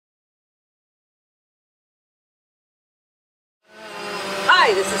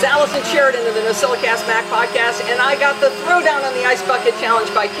Hi, this is Allison Sheridan of the No Silicast Mac Podcast, and I got the Throwdown on the Ice Bucket Challenge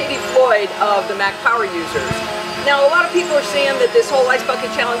by Katie Floyd of the Mac Power Users. Now, a lot of people are saying that this whole Ice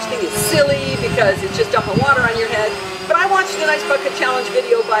Bucket Challenge thing is silly because it's just dumping water on your head, but I watched an Ice Bucket Challenge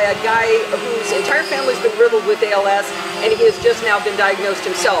video by a guy whose entire family's been riddled with ALS, and he has just now been diagnosed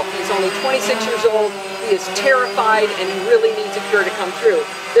himself. He's only 26 years old, he is terrified, and he really needs a cure to come through.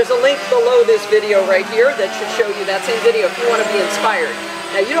 There's a link below this video right here that should show you that same video if you want to be inspired.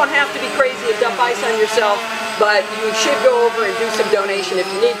 Now, you don't have to be crazy and dump ice on yourself, but you should go over and do some donation if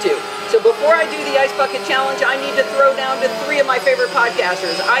you need to. So before I do the Ice Bucket Challenge, I need to throw down to 3 of my favorite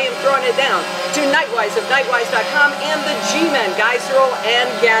podcasters. I am throwing it down to Nightwise of Nightwise.com and the G-Men, Guy Searle and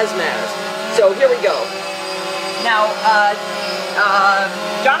Gazmaz. So here we go. Now,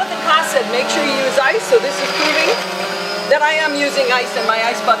 Jonathan Haas said make sure you use ice, so this is proving that I am using ice in my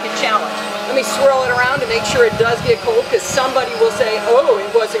Ice Bucket Challenge. Let me swirl it around to make sure it does get cold, because somebody will say, oh, it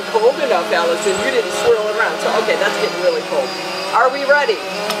wasn't cold enough, Allison, you didn't swirl it around. So, okay, that's getting really cold. Are we ready?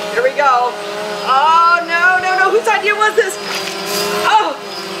 Here we go. Oh, no, no, no, whose idea was this? Oh,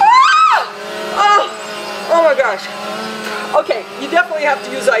 oh my gosh. Okay, you definitely have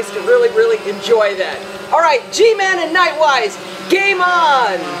to use ice to really, really enjoy that. All right, G-Man and Nightwise, game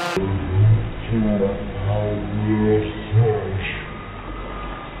on!